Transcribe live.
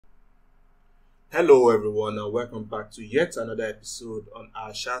Hello everyone and welcome back to yet another episode on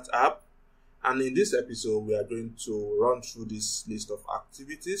our chat app. And in this episode we are going to run through this list of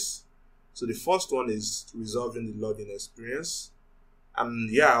activities. So the first one is resolving the login experience. And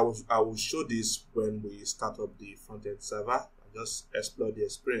I will show this when we start up the front-end server and just explore the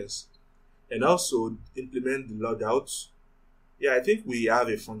experience. And also implement the logout. I think we have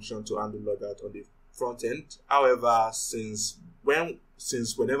a function to handle logout on the front end. However, since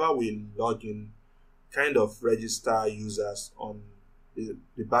whenever we log in, kind of register users on the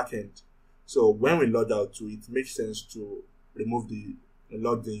backend. So when we log out to it makes sense to remove the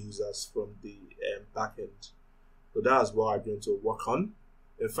logged in users from the backend. So that's what I'm going to work on.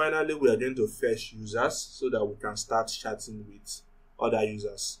 And finally, we are going to fetch users so that we can start chatting with other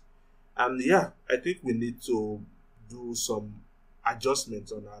users. And I think we need to do some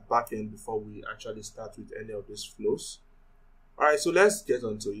adjustments on our backend before we actually start with any of these flows. Alright, so let's get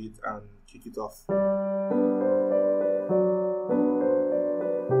onto it and kick it off.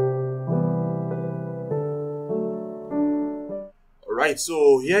 Alright,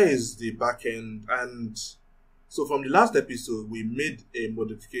 so here is the backend, and so from the last episode we made a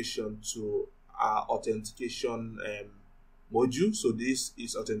modification to our authentication module. So this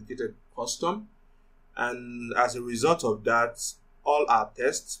is authenticated custom, and as a result of that all our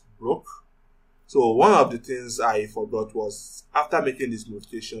tests broke. So one of the things I forgot was after making this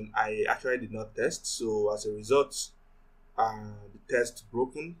modification, I actually did not test. So as a result, the test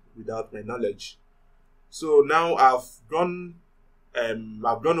broken without my knowledge. So now I've gone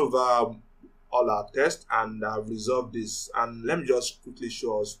over all our tests and I've resolved this. And let me just quickly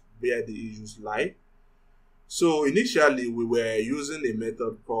show us where the issues lie. So initially we were using a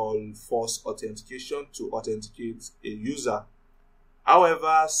method called force authentication to authenticate a user.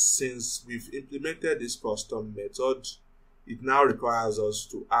 However, since we've implemented this custom method, it now requires us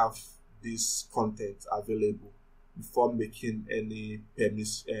to have this content available before making any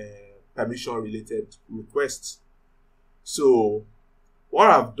permission related requests. So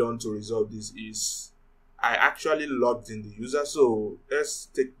what I've done to resolve this is I actually logged in the user. So let's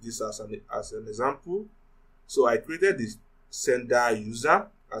take this as an example. So I created the sender user.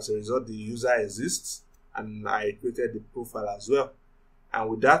 As a result, the user exists, and I created the profile as well. And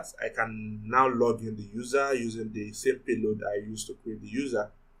with that, I can now log in the user using the same payload I used to create the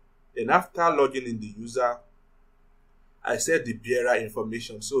user. Then after logging in the user, I set the bearer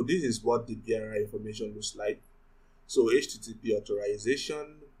information. So this is what the bearer information looks like. So HTTP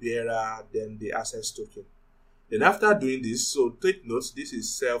authorization, bearer, then the access token. Then after doing this, so take note, this is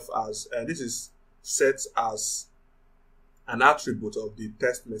set as an attribute of the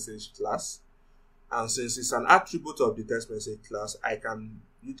text message class. And since it's an attribute of the text message class, I can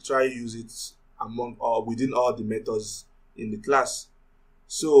try use it among or within all the methods in the class.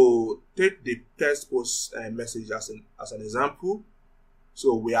 So take the text post message as an example.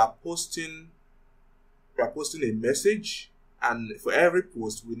 So we are posting a message, and for every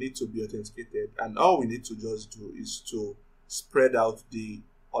post we need to be authenticated, and all we need to just do is to spread out the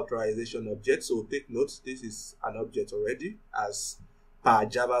authorization object. So take note, this is an object already as per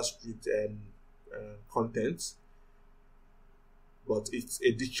JavaScript and content, but it's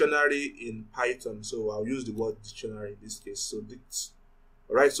a dictionary in Python, so I'll use the word dictionary in this case. So dict.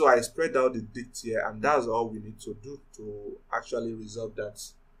 Alright, so I spread out the dict here, and that's all we need to do to actually resolve that.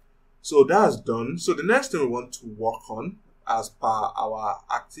 So that's done. So the next thing we want to work on as per our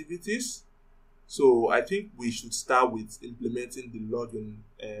activities, so I think we should start with implementing the login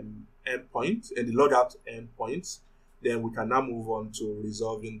endpoint and the logout endpoint. Then we can now move on to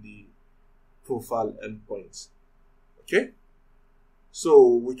resolving the profile endpoints. Okay,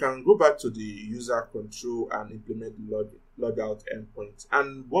 so we can go back to the user control and implement the logout endpoint.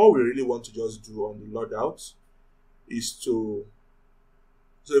 And what we really want to just do on the logout is so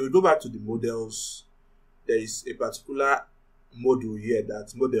if we go back to the models, there is a particular module here,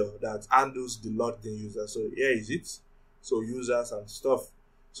 that handles the logged in user. So here is it. So users and stuff.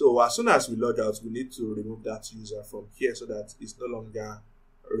 So as soon as we log out, we need to remove that user from here so that it's no longer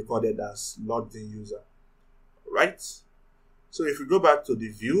recorded as logged in user. Right? So if we go back to the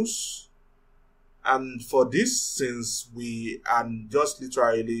views, and for this, since we are just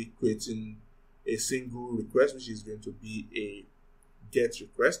literally creating a single request, which is going to be a get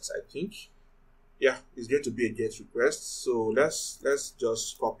request, I think. Yeah, it's going to be a get request. So let's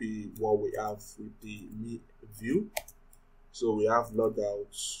just copy what we have with the view. So we have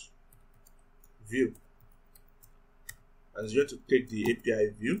logout view, and it's going to take the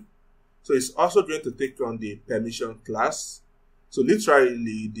API view. So it's also going to take on the permission class. So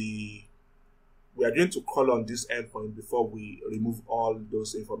literally we are going to call on this endpoint before we remove all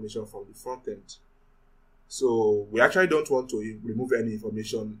those information from the front end. So we actually don't want to remove any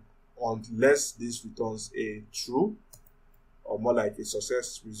information unless this returns a true or more like a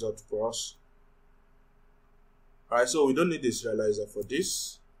success result for us. Alright, so we don't need the serializer for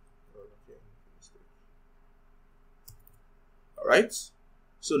this. Alright,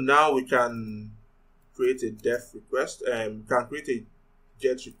 so now we can create a def request and can create a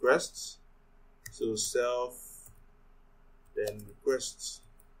get request. So self then request.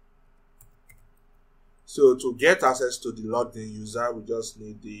 So to get access to the logged in user, we just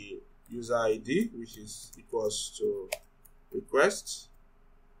need the user ID, which is equals to request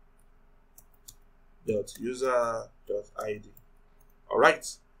dot user dot ID. Alright,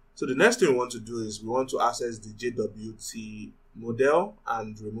 so the next thing we want to do is we want to access the JWT model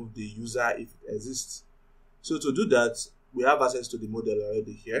and remove the user if it exists. So to do that, we have access to the model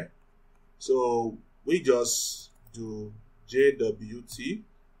already here. So we just do JWT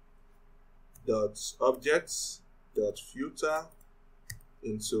dot objects dot filter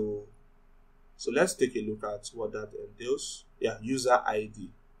into, so let's take a look at what that entails. Yeah, user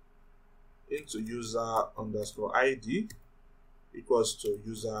ID into user underscore ID equals to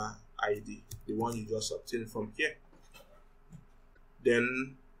user ID, the one you just obtained from here.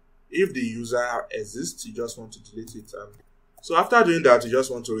 Then if the user exists, you just want to delete it. So after doing that, you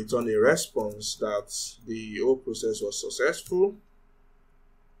just want to return a response that the whole process was successful.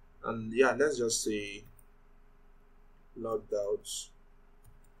 And yeah, let's just say logged out.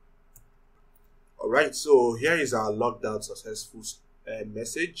 Alright, so here is our logged out successful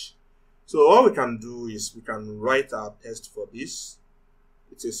message. So all we can do is we can write our test for this.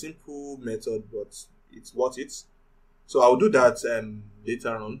 It's a simple method, but it's worth it. So I'll do that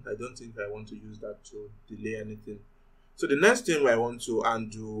later on. I don't think I want to use that to delay anything. So the next thing I want to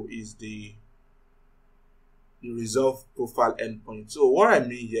undo is the resolve profile endpoint. So what I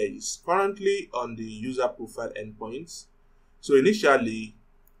mean here is currently on the user profile endpoints. So initially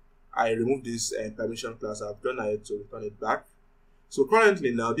I removed this permission class. I've done it to return it back. So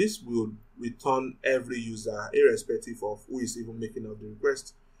currently now this will return every user irrespective of who is even making up the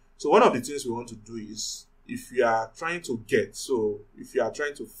request. So one of the things we want to do is if you are trying to get, so if you are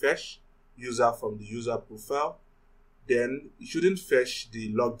trying to fetch user from the user profile, then you shouldn't fetch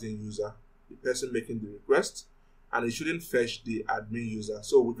the logged in user, the person making the request, and it shouldn't fetch the admin user.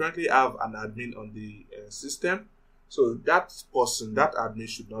 So we currently have an admin on the system. So that person, that admin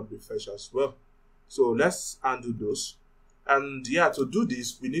should not be fetched as well. So let's undo those. And yeah, to do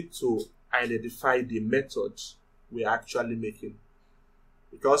this, we need to identify the method we're actually making,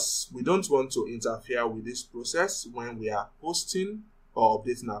 because we don't want to interfere with this process when we are posting or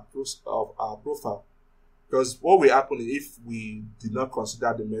updating our profile. Because what will happen if we did not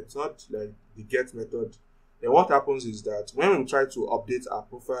consider the method, like the get method, then what happens is that when we try to update our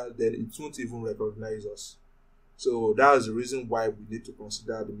profile, then it won't even recognize us. So that is the reason why we need to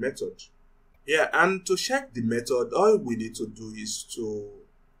consider the method. Yeah, and to check the method, all we need to do is to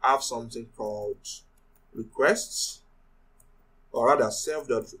have something called requests, or rather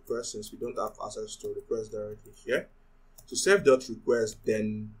self.request, since we don't have access to request directly here. So self.request,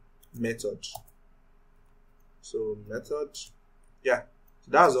 then method. So method, yeah,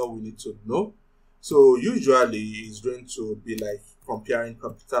 so that's all we need to know. So usually it's going to be like comparing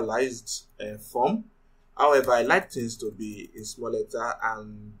capitalized form. However, I like things to be in small letter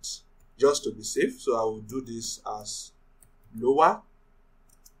and just to be safe. So I will do this as lower.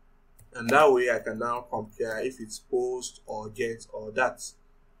 And that way I can now compare if it's post or get or that.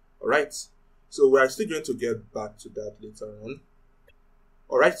 Alright. So we are still going to get back to that later on.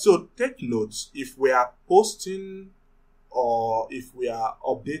 Alright, so take note, if we are posting or if we are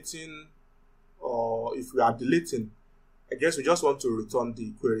updating or if we are deleting, I guess we just want to return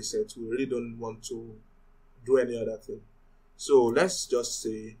the query set. We really don't want to do any other thing. So let's just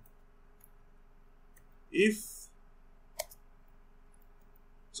say if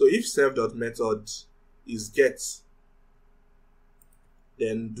self.method is get,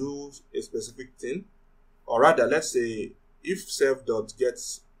 then do a specific thing, or rather let's say if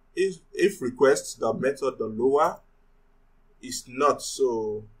self.gets, if request.method.lower is not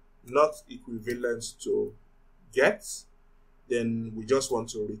equivalent to get, then we just want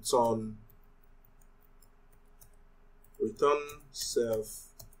to return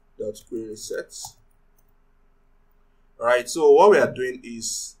self.querySet. Alright, so what we are doing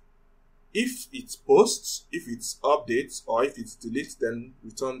is if it posts, if it updates, or if it deletes, then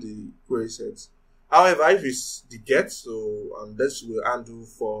return the query set. However, if it's the get, so this will undo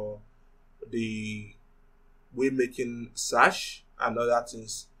for the way making search and other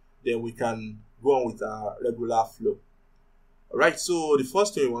things, then we can go on with our regular flow. Alright, so the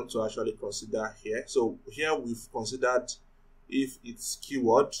first thing we want to actually consider here. So here we've considered if it's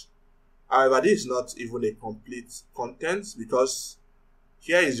keyword. However, this is not even a complete content because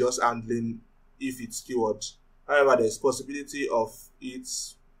here is just handling if it's keyword. However, there's possibility of it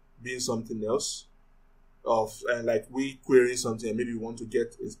being something else, of like we querying something and maybe we want to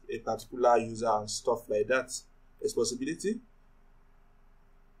get a particular user and stuff like that. There's possibility.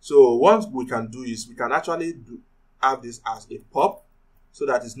 So what we can do is we can actually have this as a pop so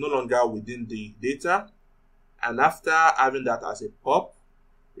that it's no longer within the data, and after having that as a pop,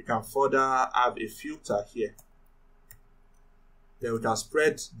 we can further have a filter here. Then we can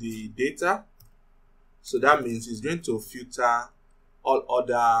spread the data, so that means it's going to filter all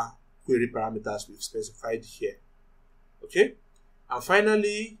other query parameters we've specified here. Okay, and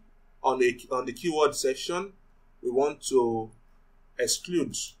finally on the keyword section, we want to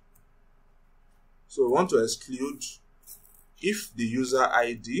exclude. So we want to exclude if the user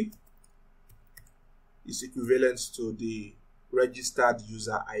ID is equivalent to the registered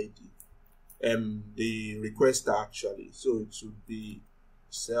user ID, the requester actually. So it should be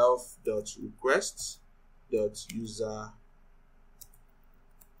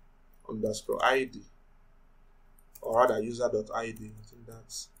self.request.user_ID, or rather user.id. I think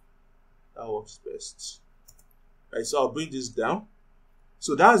that works best. Right, so I'll bring this down.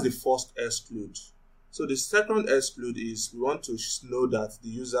 So that's the first exclude. So the second exclude is we want to know that the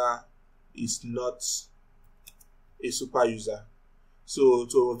user is not a super user. So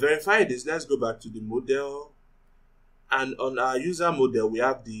to verify this, let's go back to the model, and on our user model we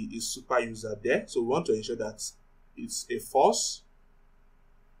have the super user there. So we want to ensure that it's a false.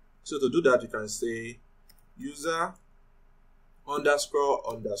 So to do that, you can say user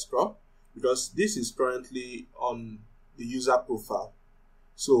 __, because this is currently on the user profile.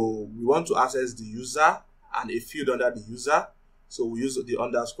 So we want to access the user and a field under the user. So we use the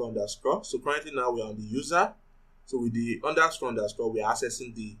 __. So currently now we're on the user. So with the __, we are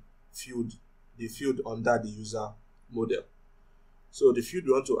accessing the field under the user model. So the field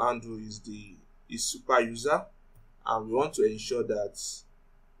we want to handle is super user, and we want to ensure that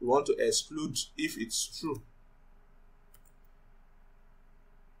we want to exclude if it's true.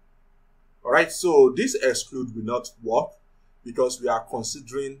 Alright, so this exclude will not work because we are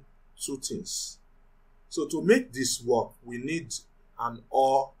considering two things. So to make this work, we need an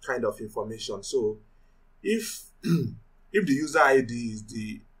OR kind of information. So if if the user ID is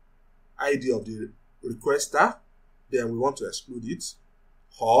the ID of the requester, then we want to exclude it.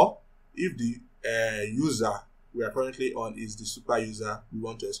 Or if the user we are currently on is the super user, we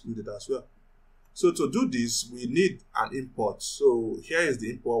want to exclude it as well. So to do this, we need an import. So here is the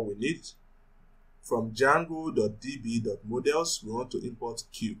import we need. From django.db.models, we want to import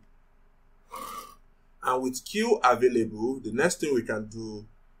Q. And with Q available, the next thing we can do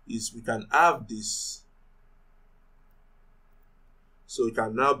is we can have this. So it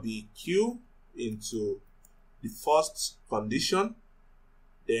can now be Q into the first condition,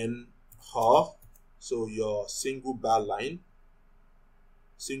 then or, so your single bar line,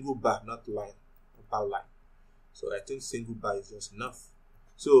 single bar, not line, bar line. So I think single bar is just enough.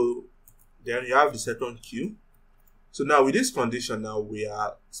 So then you have the second Q. So now with this condition, now we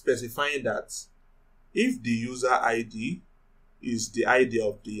are specifying that if the user ID is the ID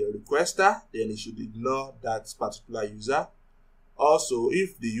of the requester, then it should ignore that particular user. Also,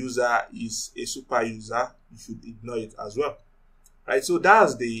 if the user is a super user, you should ignore it as well. Right, so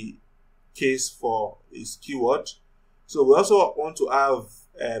that's the case for this keyword. So we also want to have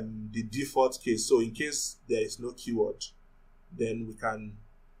the default case. So in case there is no keyword, then we can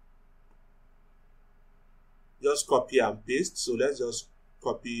just copy and paste. So let's just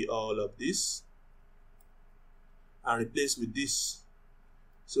copy all of this and replace with this.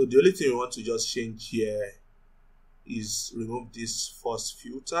 So the only thing we want to just change here is remove this first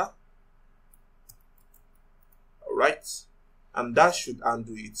filter. Alright, and that should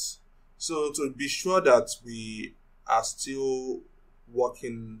undo it. So to be sure that we are still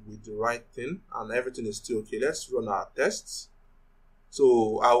working with the right thing and everything is still okay, let's run our tests.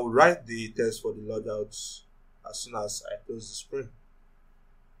 So I will write the test for the logout as soon as I close the screen.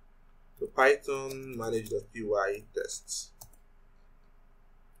 So Python manage.py tests.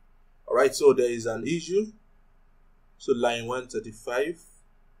 Alright, so there is an issue. So line 135.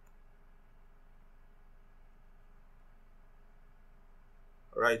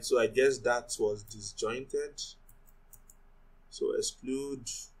 Alright, so I guess that was disjointed. So exclude.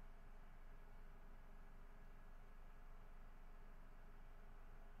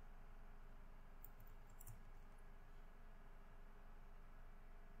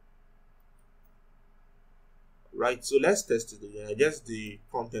 Right, so let's test it again. I guess the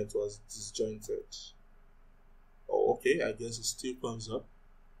content was disjointed. Oh, okay, I guess it still comes up.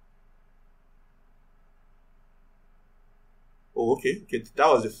 Oh, okay, that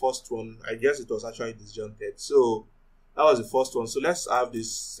was the first one. I guess it was actually disjointed. So that was the first one. So let's have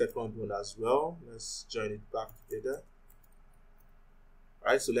this second one as well. Let's join it back together.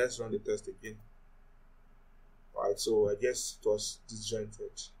 All right, so let's run the test again. All right, so I guess it was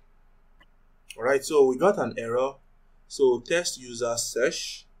disjointed. All right, so we got an error. So test user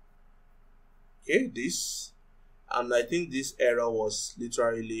search. Okay, this, and I think this error was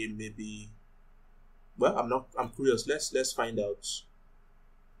literally maybe. Well, I'm curious. Let's find out.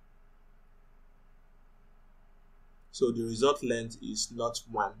 So the result length is not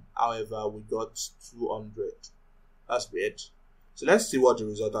 1. However, we got 200. That's weird. So let's see what the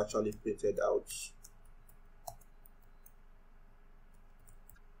result actually printed out.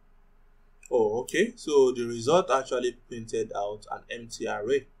 Oh, okay. So the result actually printed out an empty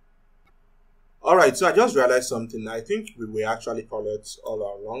array. Alright, so I just realized something. I think we were actually correct all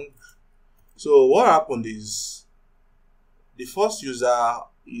along. So what happened is the first user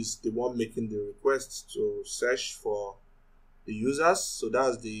is the one making the request to search for the users. So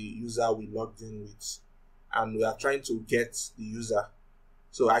that's the user we logged in with, and we are trying to get the user.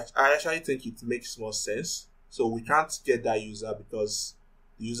 So I actually think it makes more sense. So we can't get that user because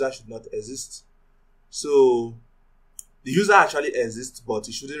the user should not exist. So the user actually exists, but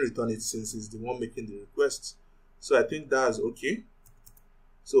he shouldn't return it since he's the one making the request. So I think that's okay.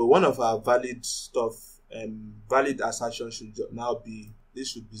 So one of our valid assertion should now be, this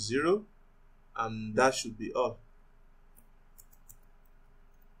should be 0, and that should be all.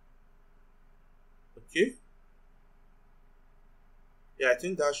 Okay. Yeah, I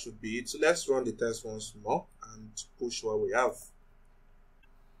think that should be it. So let's run the test once more and push what we have.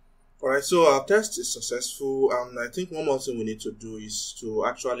 Alright, so our test is successful, and I think one more thing we need to do is to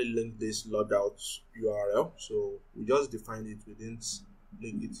actually link this logout URL. So we just defined it, we didn't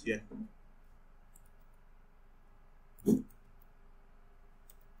link it here.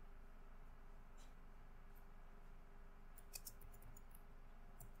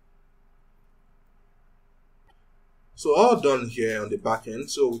 So all done here on the back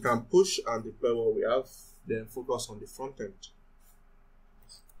end, so we can push and deploy what we have, then focus on the front end.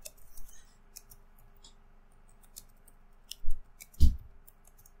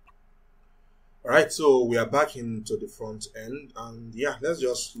 Alright, so we are back into the front end, and yeah, let's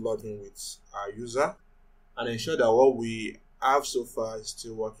just log in with our user and ensure that what we have so far is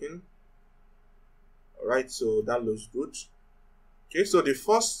still working. Alright, so that looks good. Okay, so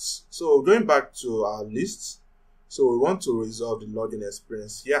going back to our list, so we want to resolve the login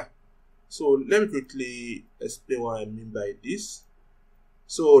experience here. So let me quickly explain what I mean by this.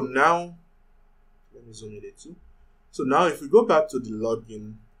 So now, let me zoom in it too. So now if we go back to the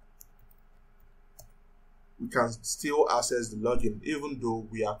login, we can still access the login even though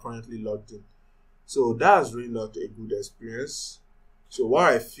we are currently logged in. So that's really not a good experience. So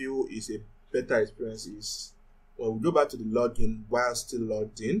what I feel is a better experience is when we go back to the login while still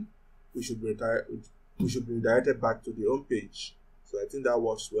logged in, we should be redirected back to the home page. So I think that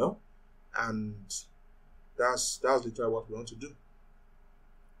works well, and that's literally what we want to do.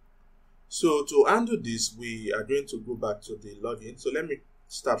 So to handle this, we are going to go back to the login. So let me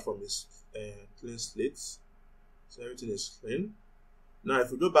start from this clean slate. So everything is clean. Now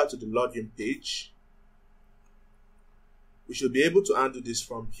if we go back to the login page, we should be able to handle this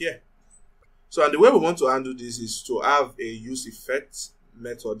from here. So and the way we want to handle this is to have a use effect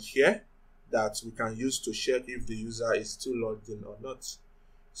method here that we can use to check if the user is still logged in or not.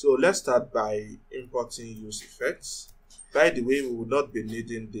 So let's start by importing use effects. By the way, we will not be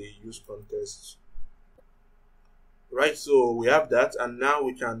needing the use context. Right, so we have that, and now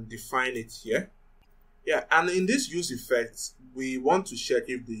we can define it here. Yeah, and in this use effect, we want to check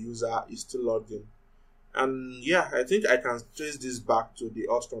if the user is still logged in. And yeah, I think I can trace this back to the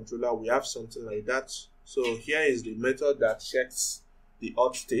auth controller. We have something like that. So here is the method that checks the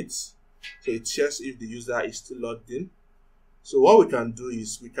auth state. So it checks if the user is still logged in. So what we can do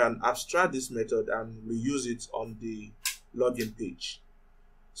is we can abstract this method and reuse it on the login page.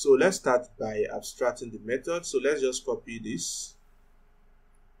 So let's start by abstracting the method. So let's just copy this,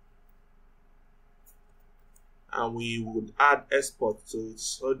 and we would add export to it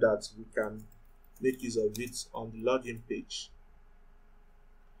so that we can make use of it on the login page.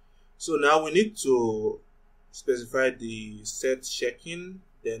 So now we need to specify the set checking,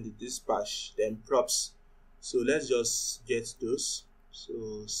 then the dispatch, then props. So let's just get those.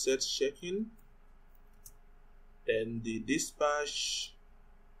 So set checking, then the dispatch,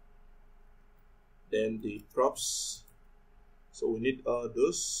 then the props. So we need all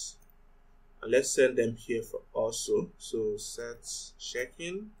those, and let's send them here for also. So set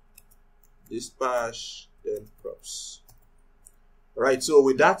check-in, dispatch, then props. Right, so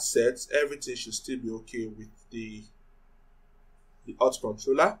with that set, everything should still be okay with the auth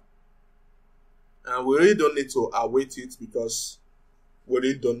controller, and we really don't need to await it because we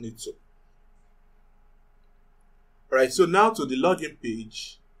really don't need to. Right, so now to the login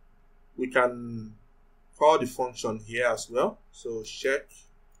page, we can call the function here as well. So check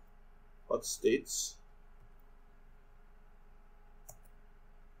auth states.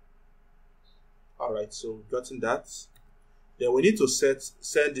 Alright, so we've gotten that. Then we need to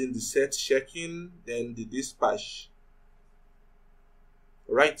send in the set check-in, then the dispatch.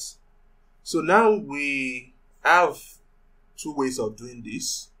 Right. So now we have two ways of doing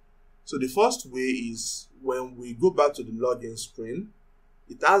this. So the first way is when we go back to the login screen,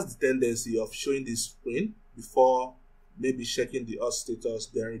 it has the tendency of showing this screen before maybe checking the auth status,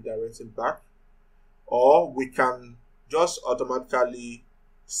 then redirecting back. Or we can just automatically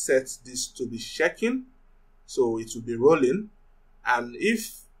set this to be checking, so it will be rolling, and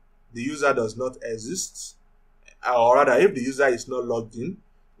if the user does not exist, or rather if the user is not logged in,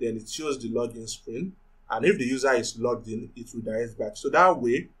 then it shows the login screen, and if the user is logged in, it redirects back. So that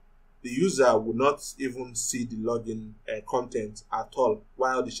way the user will not even see the login content at all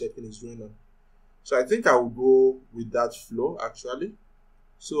while the checking is going on. So I think I will go with that flow actually.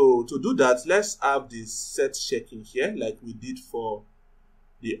 So to do that, let's have the set checking here like we did for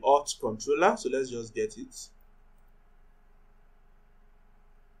the auth controller. So let's just get it.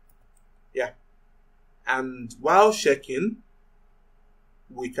 Yeah. And while checking,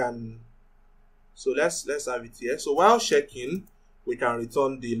 we can, so let's have it here. So while checking, we can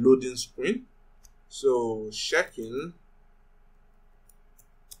return the loading screen. So checking,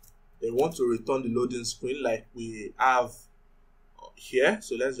 they want to return the loading screen like we have here.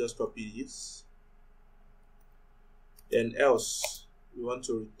 So let's just copy this. Then else, we want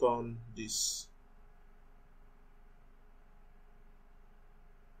to return this.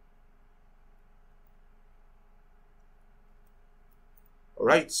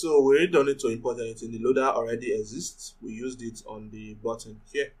 Alright, so we really don't need to import anything. The loader already exists. We used it on the button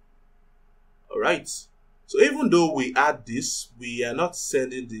here. Alright, so even though we add this, we are not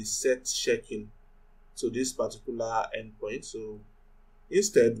sending the set checking to this particular endpoint. So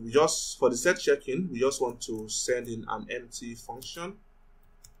instead, we just, for the set checking, we just want to send in an empty function.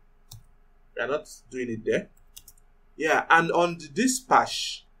 We are not doing it there. Yeah, and on the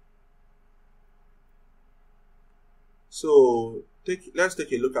dispatch, so let's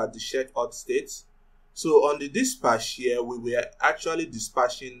take a look at the check auth state. So on the dispatch here, we were actually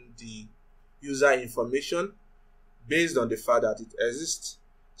dispatching the user information based on the fact that it exists.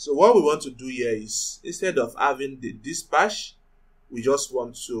 So what we want to do here is, instead of having the dispatch, we just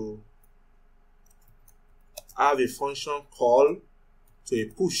want to have a function call to a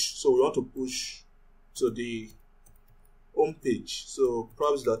push. So we want to push to the home page. So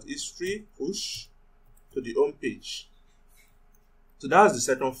props.history push to the home page. So that's the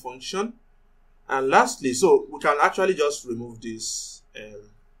second function. And lastly, so we can actually just remove this and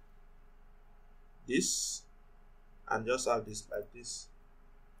just have this like this.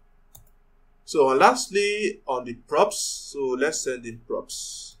 So and lastly, on the props, so let's send in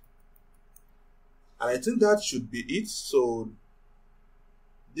props. And I think that should be it. So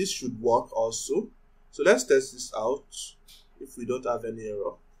this should work also. So let's test this out if we don't have any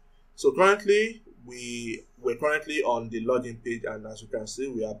error. So currently we're currently on the login page, and as you can see,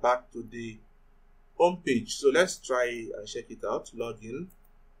 we are back to the home page. So let's try and check it out. Login.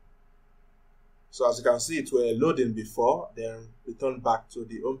 So as you can see, it were loading before, then return back to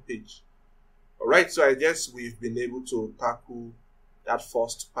the home page. Alright, so I guess we've been able to tackle that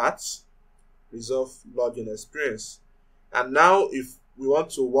first part, resolve login experience. And now if we want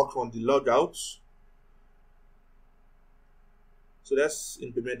to work on the logout, so let's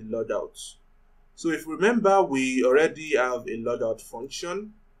implement the logout. So if you remember, we already have a logout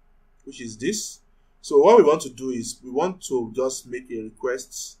function, which is this. So what we want to do is we want to just make a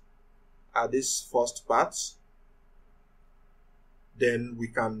request at this first part, then we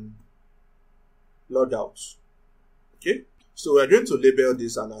can log out. Okay, so we're going to label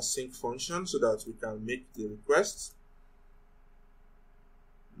this an async function so that we can make the request,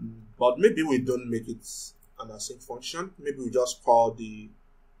 but maybe we don't make it an async function. Maybe we just call the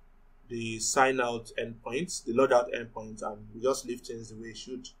sign out endpoint, the logout endpoint, and we just leave things the way it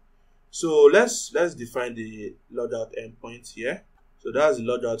should. So let's define the logout endpoint here. So that's the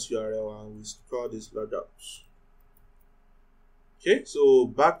logout URL, and we call this logout. Okay, so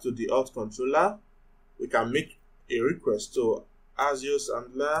back to the auth controller. we can make a request. So Asio's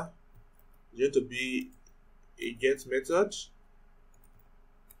handler is going to be a get method,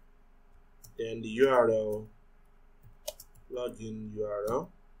 then the URL, login URL,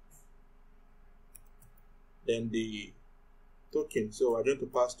 then the token. So we're going to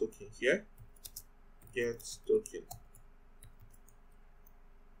pass token here, get token.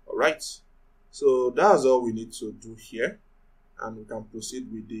 Alright, so that's all we need to do here, and we can proceed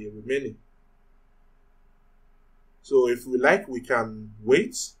with the remaining. So if we like, we can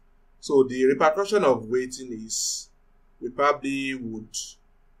wait. So the repercussion of waiting is we probably would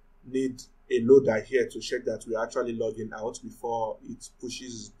need a loader here to check that we're actually logging out before it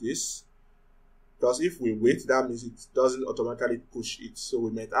pushes this. Because if we wait, that means it doesn't automatically push it. So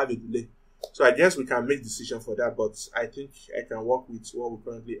we might have a delay. So I guess we can make decision for that, but I think I can work with what we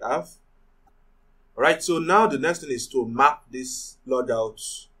currently have. Alright, so now the next thing is to map this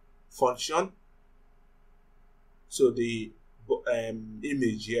logout function. So the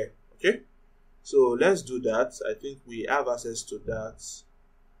image here, okay? So let's do that. I think we have access to that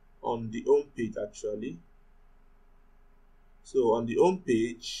on the home page actually. So on the home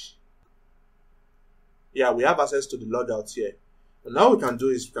page, yeah, we have access to the logout here. And now we can do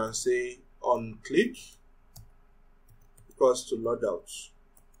is we can say on click equals to logout.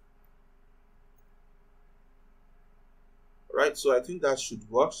 Right, so I think that should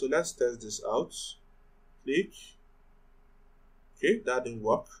work. So let's test this out. Click. Okay, that didn't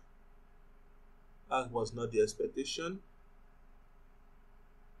work. That was not the expectation.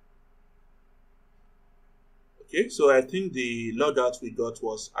 Okay, so I think the logout we got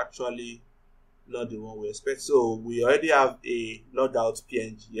was actually not the one we expect. So we already have a logout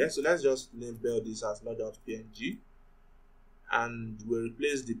PNG here. So let's just label this as logout PNG, and we'll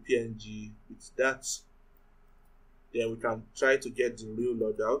replace the PNG with that. Then we can try to get the real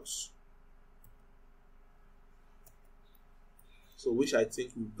logout. So which I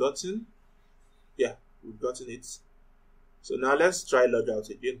think we've gotten. Yeah, we've gotten it. So now let's try logout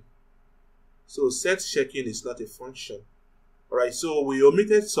again. So set checking is not a function. Alright, so we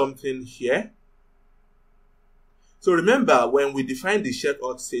omitted something here. So remember when we defined the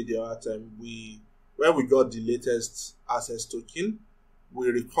checkout state the other time, when we got the latest access token, we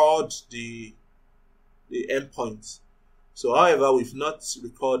record the endpoint. So however, we've not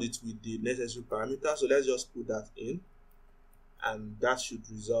recorded it with the necessary parameter. So let's just put that in, and that should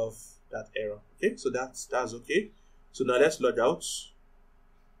resolve that error. Okay, so that's okay. So now let's log out.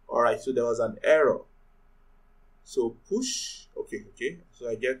 Alright, so there was an error. So push, okay. So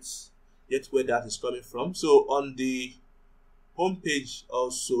I get where that is coming from. So on the home page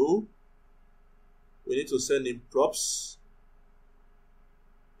also, we need to send in props.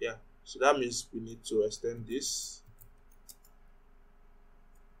 Yeah, so that means we need to extend this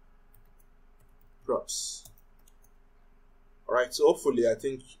props. Alright, so hopefully I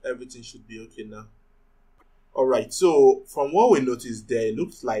think everything should be okay now. Alright, so from what we noticed there, it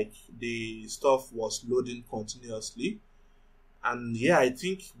looks like the stuff was loading continuously. And yeah, I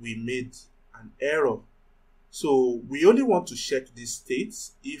think we made an error. So we only want to check this state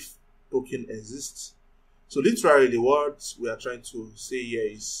if token exists. So literally what we are trying to say here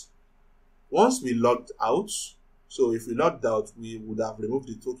is once we logged out, so if we logged out, we would have removed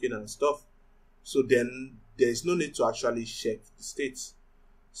the token and stuff. So then there is no need to actually check the state.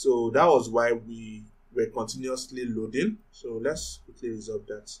 So that was why we were continuously loading. So let's quickly resolve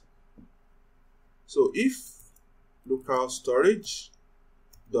that. So if local storage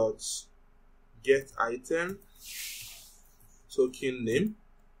dot get item token name,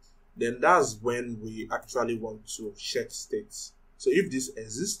 then that's when we actually want to check states. So if this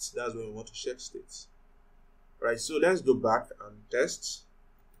exists, that's when we want to check states. Right, so let's go back and test.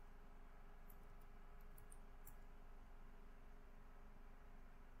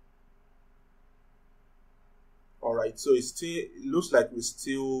 Alright, so it looks like we're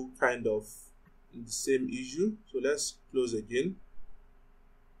still kind of in the same issue. So let's close again.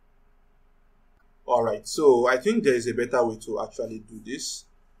 Alright, so I think there is a better way to actually do this.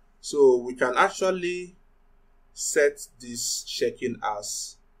 So we can actually set this checking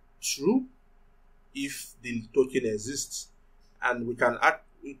as true if the token exists, and we can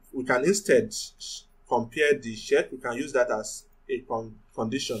instead compare the check. We can use that as a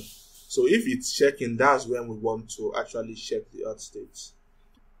condition. So if it's checking, that's when we want to actually check the auth state.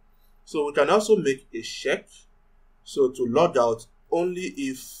 So we can also make a check, so to log out only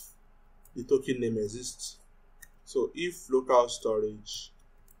if the token name exists. So if local storage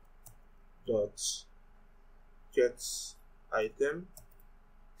dot get item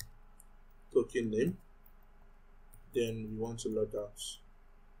token name, then we want to log out.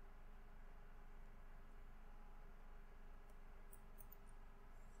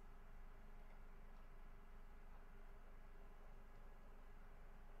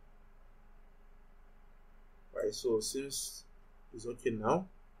 Alright, so since it's okay now,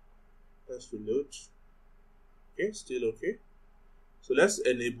 let's reload. Okay, still okay. So let's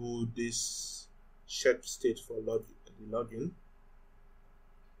enable this check state for the login.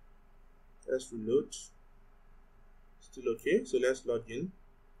 Let's reload. Still okay. So let's log in.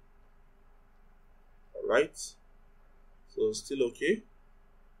 Alright. So still okay.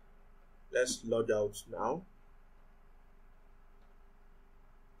 Let's log out now.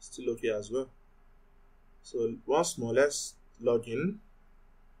 Still okay as well. So once more, let's log in.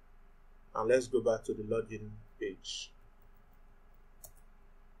 And let's go back to the login page.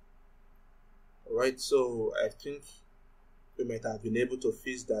 Alright, so I think we might have been able to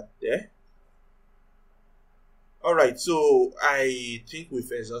fix that there. Alright, so I think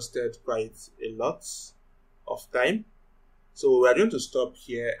we've exhausted quite a lot of time. So we are going to stop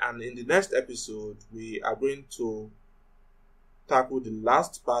here, and in the next episode, we are going to tackle the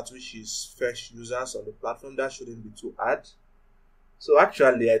last part, which is fetch users on the platform. That shouldn't be too hard. So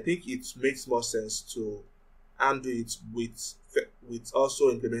actually, I think it makes more sense to handle it with also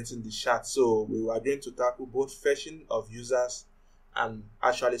implementing the chat. So we are going to tackle both fetching of users and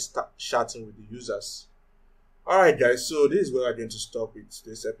actually start chatting with the users. Alright guys, so this is where we're going to stop with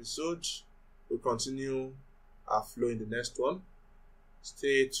this episode. We'll continue our flow in the next one.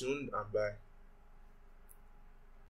 Stay tuned and bye.